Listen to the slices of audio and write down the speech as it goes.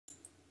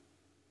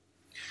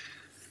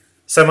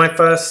So my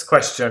first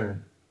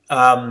question,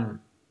 of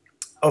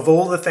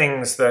all the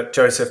things that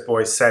Joseph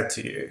Beuys said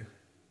to you,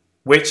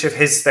 which of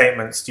his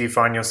statements do you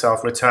find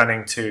yourself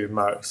returning to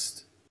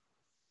most?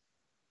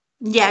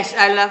 Yes,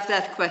 I love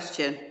that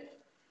question.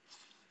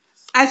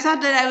 I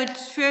thought that I would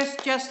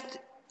first just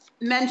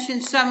mention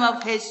some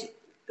of his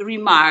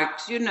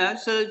remarks,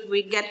 so that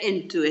we get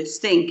into his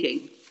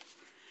thinking.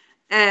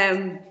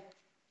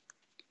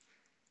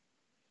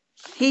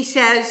 He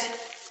says,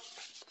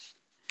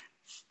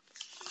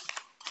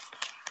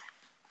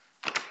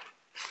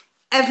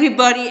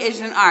 everybody is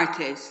an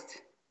artist.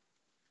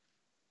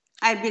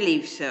 I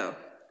believe so.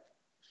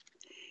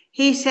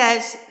 He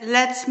says,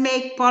 let's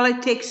make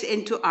politics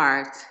into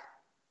art.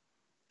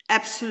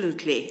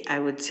 Absolutely, I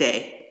would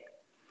say.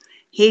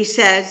 He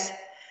says,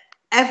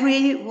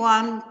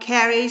 everyone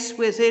carries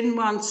within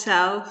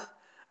oneself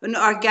an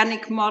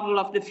organic model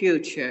of the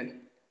future.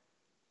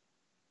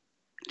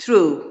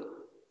 True.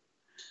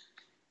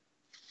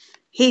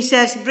 He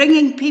says,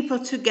 bringing people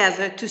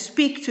together to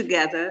speak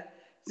together,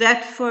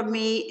 that for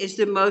me is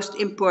the most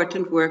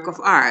important work of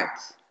art.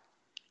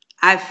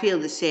 I feel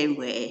the same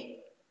way.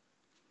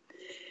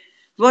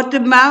 What the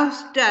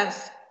mouth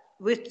does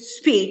with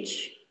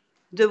speech,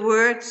 the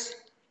words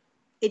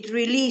it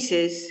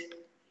releases,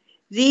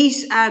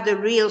 these are the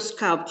real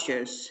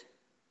sculptures.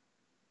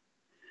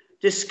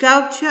 The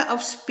sculpture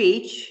of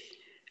speech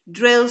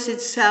drills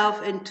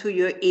itself into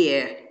your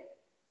ear.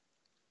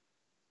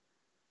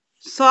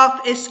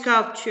 Thought is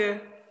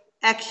sculpture,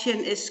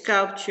 action is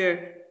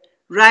sculpture,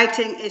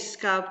 writing is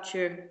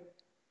sculpture,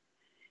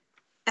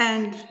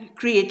 and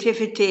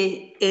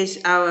creativity is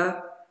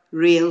our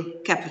real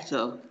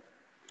capital.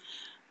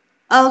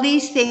 All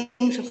these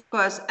things, of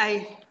course,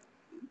 I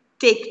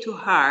take to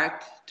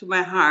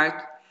my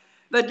heart,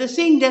 but the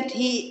thing that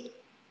he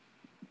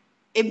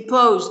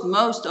imposed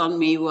most on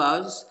me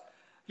was,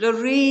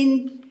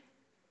 Louwrien,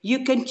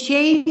 you can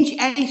change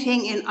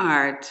anything in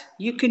art,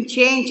 you can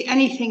change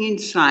anything in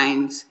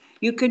science,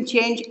 you can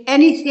change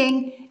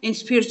anything in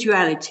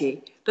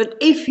spirituality, but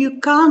if you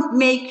can't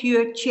make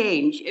your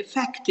change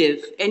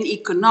effective in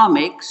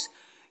economics,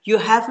 you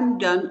haven't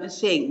done a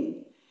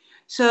thing.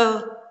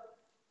 So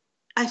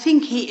I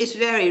think he is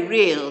very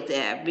real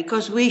there,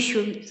 because we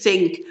should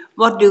think,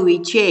 what do we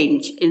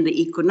change in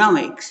the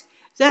economics?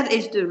 That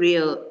is the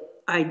real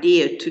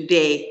idea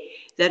today,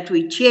 that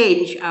we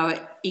change our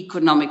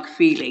economic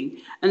feeling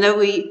and that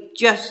we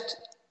just,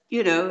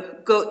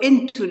 go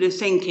into the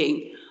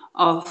thinking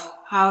of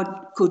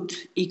how could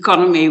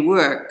economy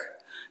work.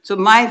 So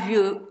my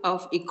view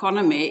of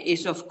economy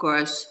is, of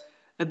course,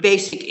 a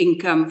basic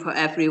income for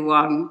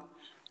everyone.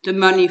 The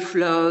money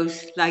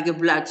flows like a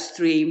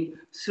bloodstream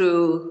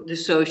through the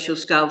social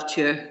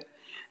sculpture.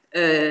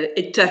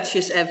 It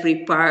touches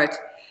every part.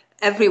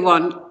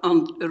 Everyone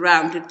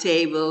around the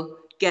table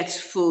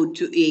gets food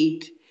to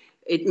eat.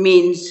 It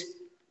means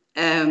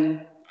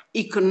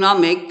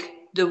economic,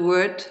 the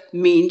word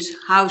means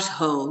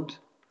household.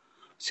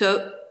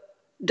 So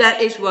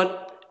that is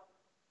what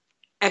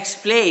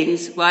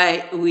explains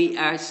why we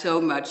are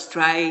so much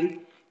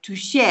trying to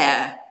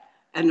share.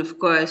 And of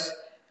course,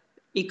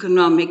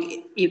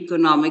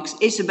 economics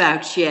is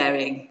about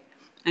sharing.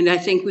 And I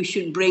think we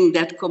should bring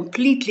that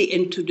completely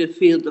into the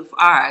field of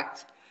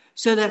art,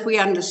 so that we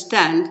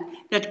understand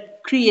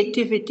that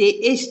creativity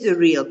is the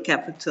real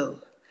capital.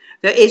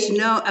 There is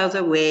no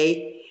other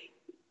way.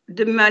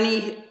 The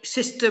money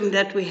system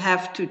that we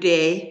have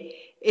today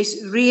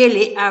is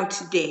really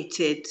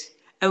outdated,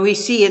 and we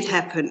see it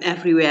happen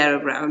everywhere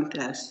around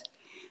us.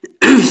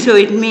 So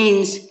it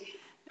means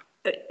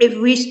if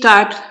we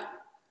start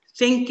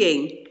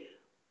thinking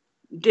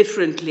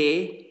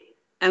differently,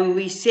 and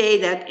we say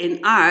that in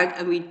art,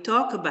 and we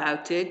talk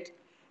about it,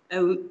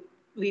 and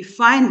we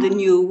find the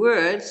new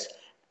words,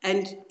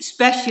 and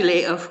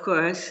especially, of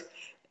course,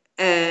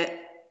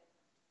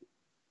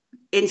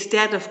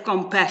 instead of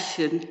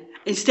competition,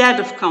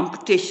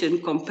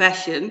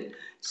 compassion,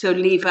 so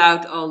leave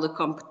out all the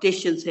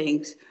competition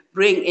things,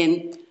 bring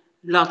in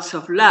lots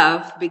of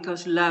love,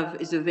 because love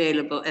is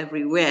available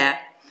everywhere.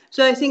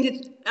 So I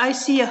think I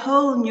see a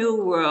whole new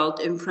world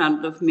in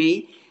front of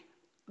me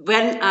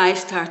when I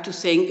start to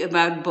think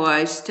about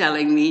Beuys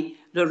telling me,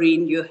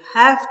 Louwrien, you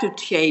have to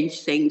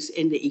change things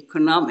in the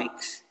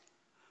economics.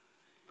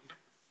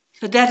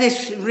 So that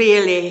is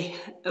really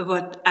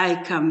what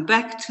I come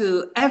back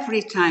to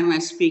every time I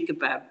speak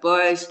about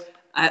Beuys.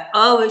 I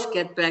always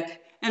get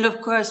back, and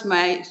of course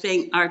my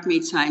thing, Art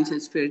Meets Science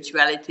and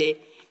Spirituality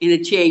in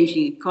a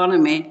Changing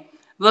Economy,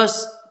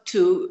 was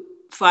to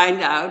find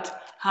out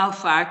how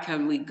far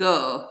can we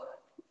go.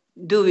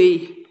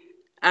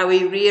 Are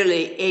we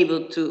really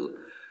able to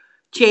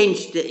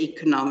change the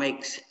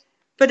economics?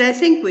 But I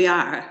think we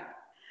are.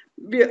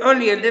 We're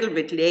only a little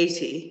bit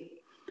lazy,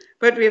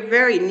 but we're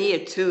very near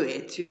to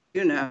it,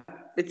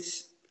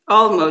 It's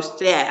almost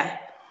there.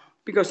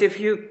 Because if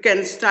you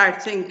can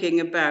start thinking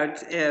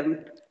about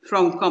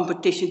from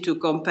competition to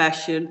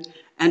compassion,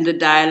 and the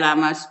Dalai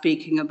Lama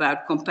speaking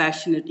about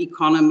compassionate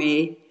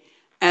economy,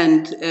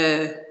 and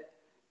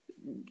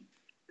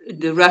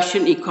the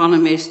Russian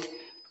economist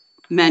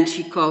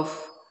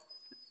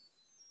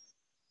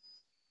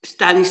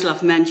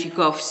Stanislav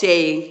Menshikov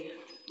saying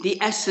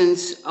the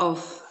essence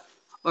of,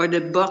 or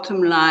the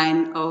bottom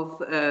line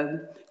of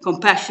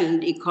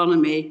compassionate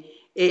economy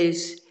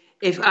is,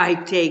 if I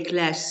take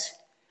less,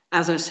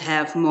 others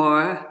have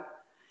more.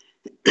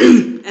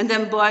 And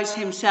then Beuys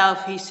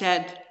himself, he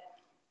said,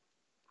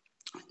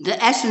 the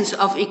essence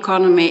of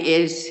economy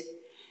is,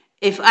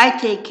 if I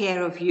take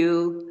care of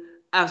you,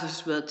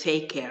 others will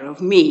take care of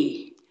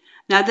me.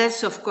 Now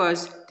that's, of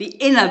course, the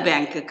inner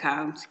bank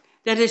account.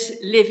 That is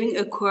living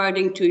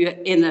according to your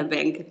inner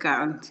bank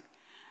account.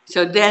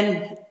 So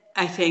then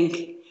I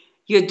think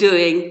you're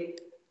doing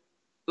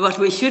what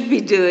we should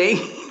be doing,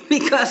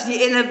 because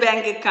the inner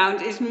bank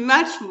account is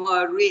much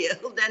more real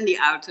than the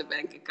outer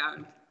bank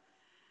account.